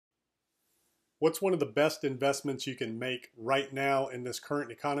What's one of the best investments you can make right now in this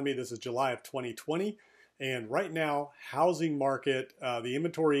current economy? This is July of 2020. And right now, housing market, the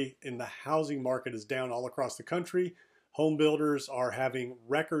inventory in the housing market is down all across the country. Home builders are having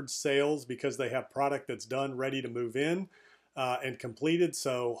record sales because they have product that's done, ready to move in and completed.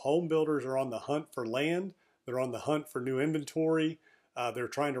 So home builders are on the hunt for land. They're on the hunt for new inventory. They're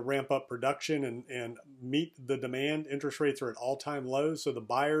trying to ramp up production and meet the demand. Interest rates are at all-time lows. So the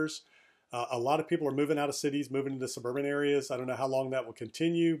buyers, a lot of people are moving out of cities, moving into suburban areas. I don't know how long that will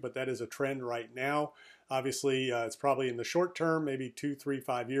continue, but that is a trend right now. Obviously, it's probably in the short term, maybe 2, 3,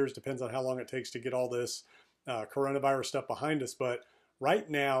 5 years, depends on how long it takes to get all this coronavirus stuff behind us. But right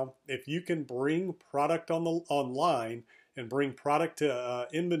now, if you can bring product online and bring product to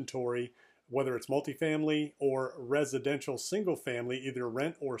inventory, whether it's multifamily or residential single family, either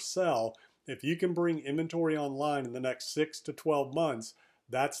rent or sell, if you can bring inventory online in the next 6 to 12 months,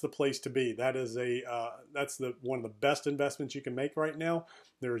 that's the place to be. That is one of the best investments you can make right now.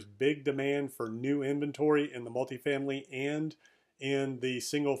 There's big demand for new inventory in the multifamily and in the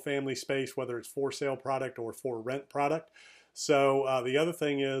single family space, whether it's for sale product or for rent product. So the other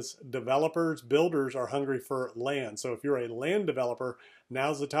thing is developers, builders are hungry for land. So if you're a land developer,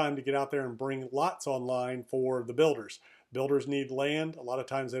 now's the time to get out there and bring lots online for the builders. Builders need land. A lot of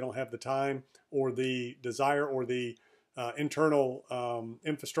times they don't have the time or the desire or the internal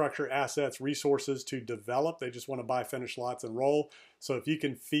infrastructure, assets, resources to develop. They just want to buy finished lots and roll. So if you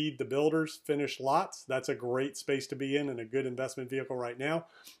can feed the builders finished lots, that's a great space to be in and a good investment vehicle right now.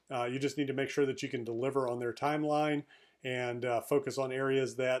 You just need to make sure that you can deliver on their timeline and focus on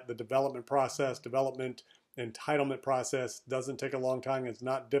areas that the development entitlement process doesn't take a long time. It's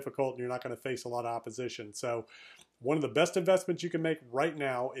not difficult and you're not going to face a lot of opposition. So one of the best investments you can make right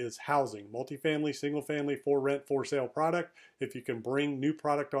now is housing, multifamily, single family, for rent, for sale product. If you can bring new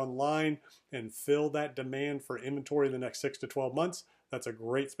product online and fill that demand for inventory in the next 6 to 12 months, that's a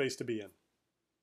great space to be in.